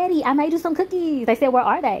 Mommy, Daddy, I made you some cookies. They said, where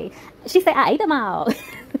are they? She said, I ate them all.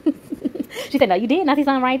 She said, no, you didn't. I see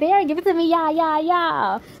something right there. Give it to me.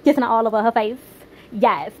 Yeah. Kissing all over her face.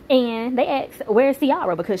 Yes. And they asked, where's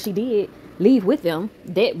Ciara? Because she did leave with them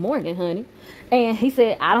that morning, honey. And he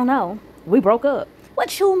said, I don't know. We broke up.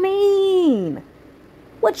 What you mean?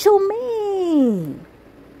 What you mean?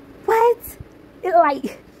 What?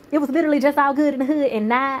 It was literally just all good in the hood, and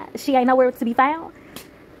now she ain't nowhere to be found.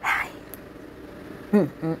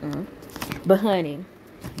 But honey,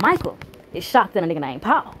 Michael is shocked that a nigga named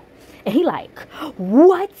Paul. And he like,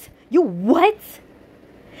 what? You what?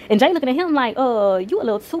 And Jay looking at him like, you a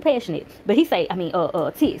little too passionate. But he say,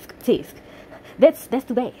 tisk. That's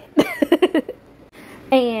too bad.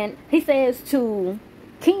 And he says to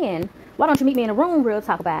Ken, why don't you meet me in the room real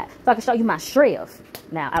talk about it so I can show you my strength?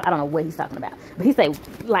 Now, I don't know what he's talking about. But he said,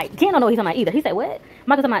 like, Ken don't know what he's talking about either. He said, what?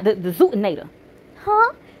 Michael's talking about the Zootinator.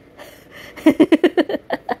 Huh?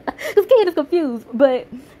 Because Ken is confused. But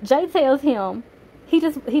Jay tells him he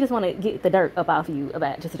just want to get the dirt up off you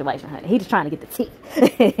about your situation, honey. He just trying to get the tea.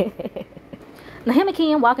 Now, him and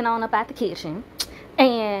Ken walking on up out the kitchen.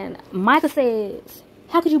 And Michael says,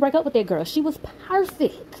 how could you break up with that girl? She was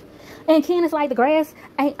perfect. And Ken is like, the grass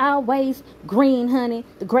ain't always green, honey.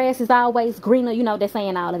 The grass is always greener. You know, they're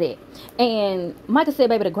saying all of that. And Michael said,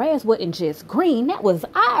 baby, the grass wasn't just green. That was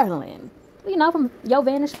Ireland. You know, from your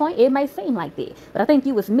vantage point, it may seem like that. But I think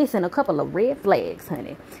you was missing a couple of red flags,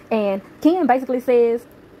 honey. And Ken basically says,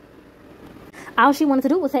 all she wanted to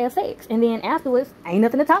do was have sex. And then afterwards, ain't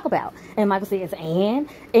nothing to talk about. And Michael says, and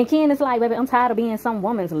Ken is like, baby, I'm tired of being some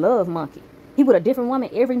woman's love monkey. He with a different woman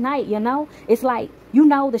every night, you know? It's like, you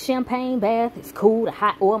know, the champagne bath is cool, the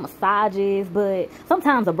hot oil massages, but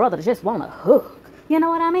sometimes a brother just want a hug. You know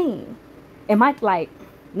what I mean? And Mike's like,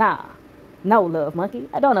 nah, no love monkey.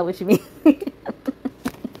 I don't know what you mean.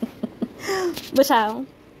 But y'all,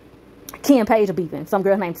 Ken Page are beeping. Some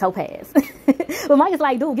girl named Topaz. But Mike is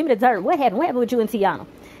like, dude, give me the dirt. What happened? What happened with you and Tiana?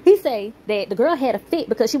 He say that the girl had a fit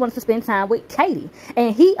because she wanted to spend time with Katie.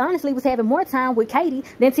 And he honestly was having more time with Katie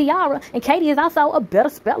than Tiara. And Katie is also a better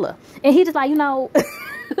speller. And he just like, you know,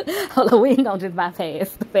 hold on, we ain't gonna just bypass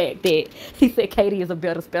the fact that he said Katie is a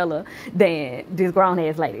better speller than this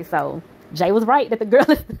grown-ass lady. So Jay was right that the girl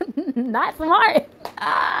is not smart.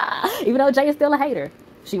 Even though Jay is still a hater,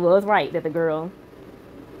 she was right that the girl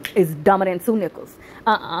is dumber than 2 nickels.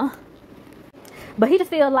 But he just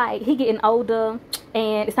feel like he getting older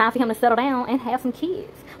and it's time for him to settle down and have some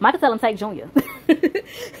kids. Michael tell him take Junior.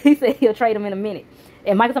 He said he'll trade him in a minute.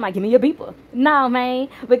 And Michael tell him, give me your beeper. No, man.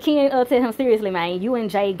 But Ken tell him, seriously, man, you and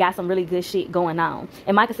Jay got some really good shit going on.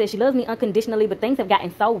 And Michael said she loves me unconditionally, but things have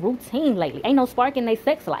gotten so routine lately. Ain't no spark in their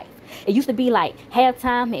sex life. It used to be like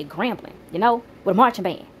halftime at Grambling, you know, with a marching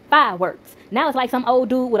band, fireworks. Now it's like some old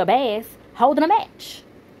dude with a bass holding a match.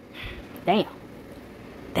 Damn.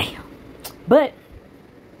 But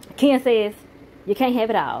Ken says, you can't have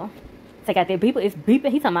it all. Take out that beeper. It's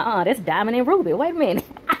beeping. He's talking about, that's Diamond and Ruby. Wait a minute.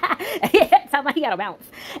 Talking about he got a bounce.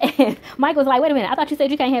 And Mike was like, wait a minute. I thought you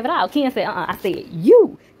said you can't have it all. Ken said, I said,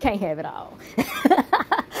 you can't have it all.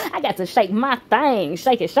 I got to shake my thing.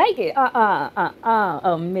 Shake it.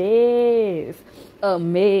 A mess.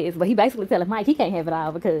 But he basically telling Mike he can't have it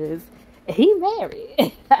all because he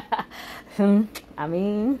married. I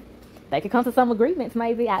mean, they could come to some agreements,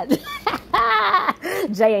 maybe.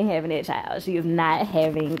 Jay ain't having that, child. She is not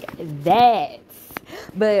having that.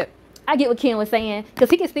 But I get what Ken was saying, because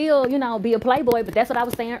he can still, you know, be a playboy, but that's what I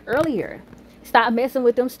was saying earlier. Stop messing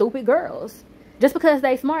with them stupid girls. Just because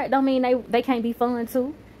they smart don't mean they can't be fun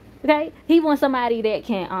too. Okay? He wants somebody that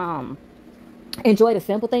can enjoy the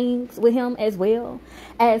simple things with him as well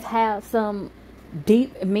as have some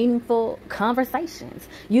deep, meaningful conversations.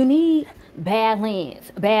 You need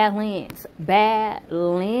balance.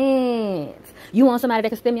 You want somebody that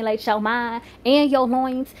can stimulate your mind and your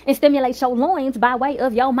loins, and stimulate your loins by way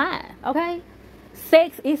of your mind. Okay?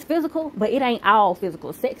 Sex is physical, but it ain't all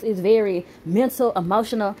physical. Sex is very mental,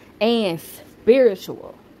 emotional, and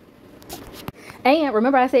spiritual. And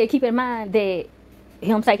remember I said, keep in mind that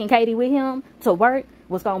him taking Katie with him to work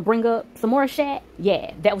was going to bring up some more shat.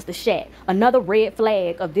 Yeah, that was the shat. Another red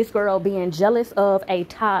flag of this girl being jealous of a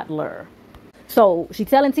toddler. So she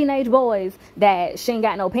telling teenage boys that she ain't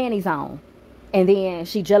got no panties on. And then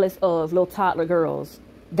she jealous of little toddler girls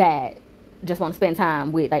that just want to spend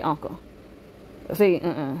time with their uncle. See,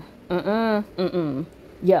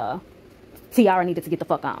 yeah. Tiara needed to get the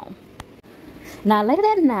fuck on. Now, later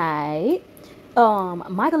that night,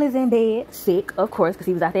 Michael is in bed, sick, of course, because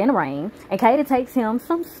he was out there in the rain. And Katie takes him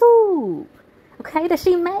some soup, okay, that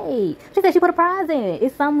she made. She said she put a prize in it.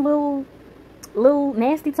 It's some little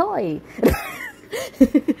nasty toy.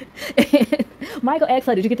 And Michael asked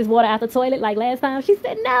her, did you get this water out the toilet like last time? She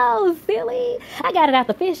said, no, silly. I got it out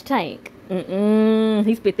the fish tank.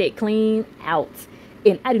 He spit that clean out.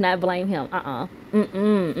 And I do not blame him.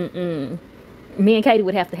 Me and Katie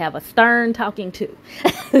would have to have a stern talking to.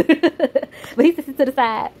 But he sits to the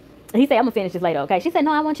side. He said, I'm going to finish this later, okay? She said,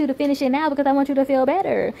 no, I want you to finish it now because I want you to feel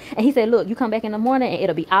better. And he said, look, you come back in the morning and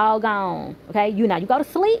it'll be all gone, okay? You go to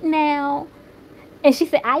sleep now. And she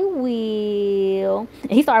said, I will.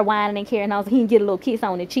 And he started whining and carrying on so he can get a little kiss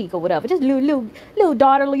on the cheek or whatever. Just little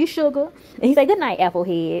daughterly sugar. And he said, good night,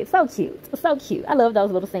 Applehead. So cute. So cute. I love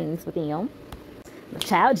those little scenes with him. The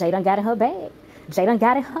child, Jay done got in her bag. Jay done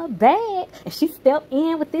got in her bag, and she stepped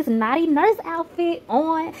in with this naughty nurse outfit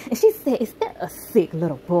on. And she said, is there a sick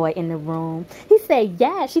little boy in the room? He said,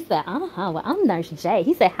 yeah. She said, well, I'm Nurse Jay.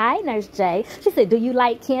 He said, hi, Nurse Jay. She said, do you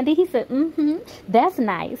like candy? He said, that's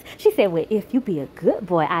nice. She said, well, if you be a good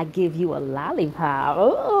boy, I give you a lollipop.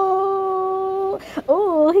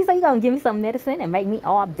 Oh, he said, you gonna give me some medicine and make me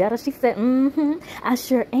all better? She said, I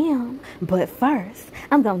sure am. But first,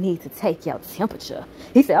 I'm gonna need to take your temperature.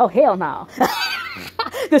 He said, oh, hell no.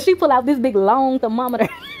 Because she pull out this big long thermometer.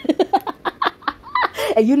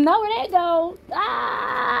 And you know where that goes.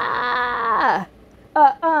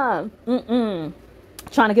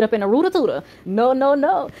 Trying to get up in a rooter-tooter.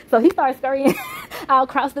 No. So he starts scurrying all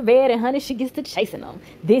across the bed, and honey, she gets to chasing him.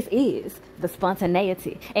 This is the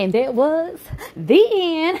spontaneity. And that was the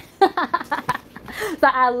end. So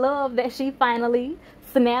I love that she finally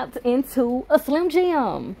snapped into a Slim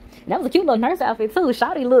Jim. That was a cute little nurse outfit too.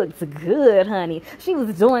 Shawty looked good, honey. She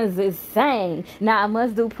was doing this thing. Now I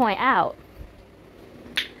must point out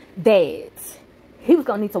that he was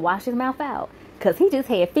gonna need to wash his mouth out, because he just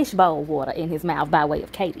had fishbowl water in his mouth by way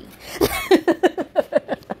of Katie.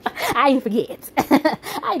 I didn't forget.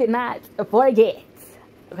 I did not forget.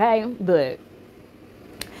 Okay? But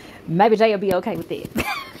maybe Jay will be okay with it.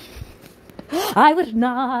 I would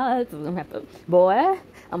not. I'm gonna have to, boy,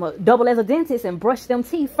 I'm gonna double as a dentist and brush them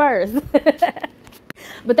teeth first.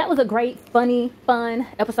 But that was a great, funny, fun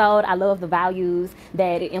episode. I love the values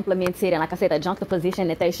that it implemented. And like I said, the juxtaposition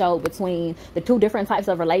that they showed between the two different types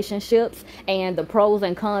of relationships and the pros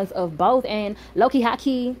and cons of both. And low-key,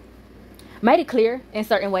 high-key made it clear in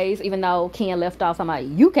certain ways, even though Ken left off somebody,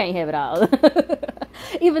 you can't have it all.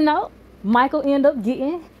 Even though Michael ended up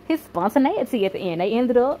getting his spontaneity at the end. They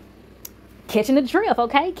ended up catching the drift,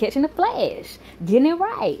 okay? Catching the flash. Getting it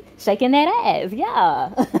right. Shaking that ass,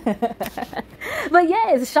 yeah. But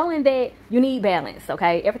yeah, it's showing that you need balance,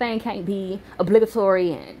 okay? Everything can't be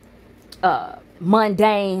obligatory and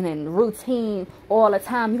mundane and routine all the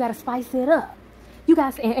time. You got to spice it up. You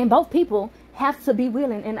guys, and both people have to be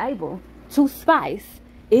willing and able to spice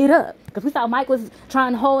it up. Because we saw Mike was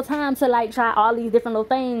trying the whole time to like try all these different little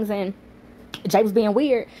things, and Jay was being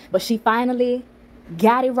weird, but she finally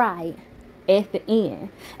got it right at the end.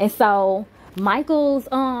 And so Michael's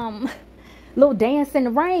little dance in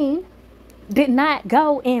the rain did not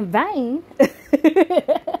go in vain,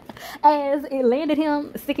 as it landed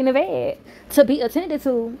him sick in the bed to be attended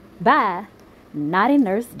to by naughty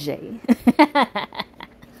Nurse Jay.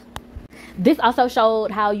 This also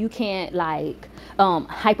showed how you can't like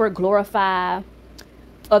hyper glorify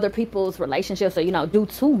other people's relationships, or do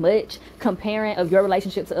too much comparing of your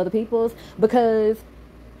relationship to other people's, because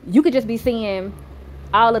you could just be seeing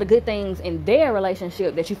all of the good things in their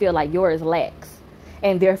relationship that you feel like yours lacks,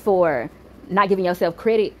 and therefore not giving yourself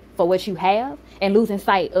credit for what you have and losing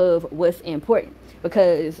sight of what's important,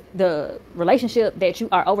 because the relationship that you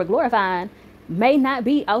are over glorifying may not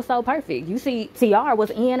be also perfect. You see, TR was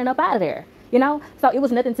in and up out of there, so it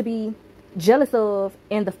was nothing to be jealous of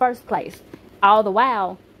in the first place. All the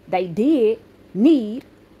while they did need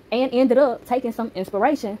and ended up taking some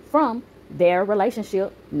inspiration from their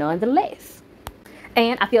relationship nonetheless.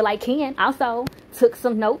 And I feel like Ken also took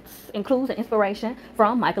some notes and clues and inspiration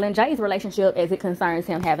from Michael and Jay's relationship as it concerns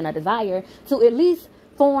him having a desire to at least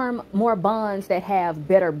form more bonds that have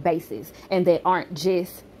better bases and that aren't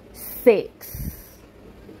just sex.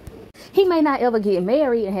 He may not ever get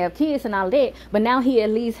married and have kids and all that, but now he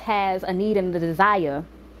at least has a need and the desire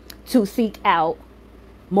to seek out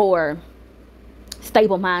more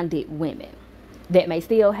stable-minded women that may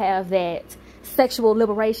still have that sexual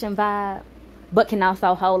liberation vibe, but can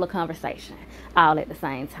also hold a conversation all at the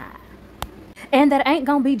same time. And that ain't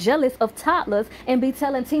gonna be jealous of toddlers and be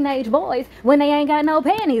telling teenage boys when they ain't got no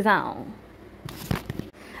panties on.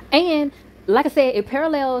 And like I said, it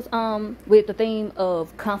parallels with the theme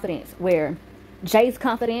of confidence, where Jay's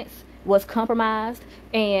confidence was compromised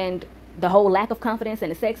and the whole lack of confidence in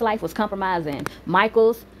the sex life was compromising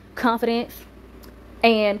Michael's confidence,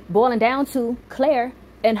 and boiling down to Claire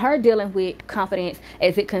and her dealing with confidence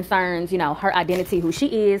as it concerns, her identity, who she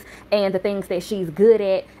is, and the things that she's good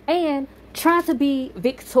at, and trying to be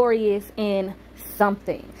victorious in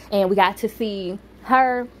something. And we got to see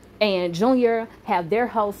her and Junior have their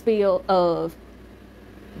whole spiel of,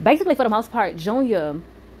 basically for the most part, Junior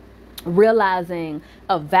realizing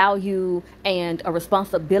a value and a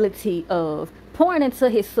responsibility of pouring into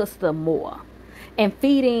his sister more and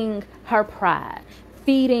feeding her pride,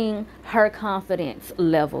 feeding her confidence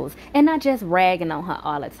levels, and not just ragging on her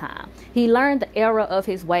all the time. He learned the error of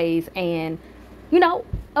his ways and,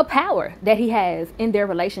 a power that he has in their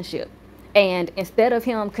relationship. And instead of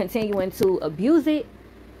him continuing to abuse it,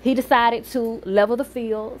 he decided to level the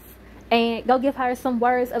fields and go give her some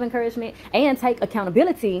words of encouragement and take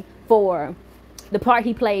accountability for the part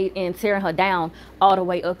he played in tearing her down all the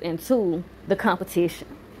way up into the competition.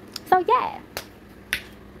 So yeah,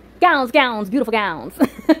 gowns, beautiful gowns,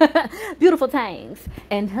 beautiful things.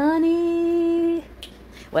 And honey,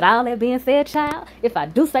 with all that being said, child, if I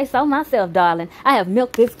do say so myself, darling, I have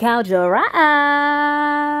milked this cow dry.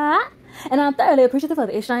 And I'm thoroughly appreciative of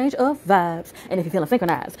the exchange of vibes. And if you're feeling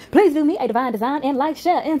synchronized, please do me a divine design and like,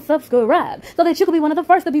 share, and subscribe so that you can be one of the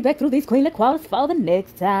first to be back through these queenly qualities for the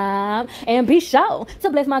next time. And be sure to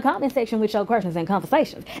bless my comment section with your questions and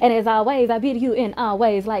conversations. And as always, I bid you in all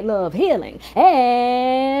ways like love, healing,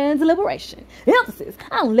 and liberation. Emphasis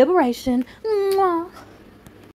on liberation. Mwah.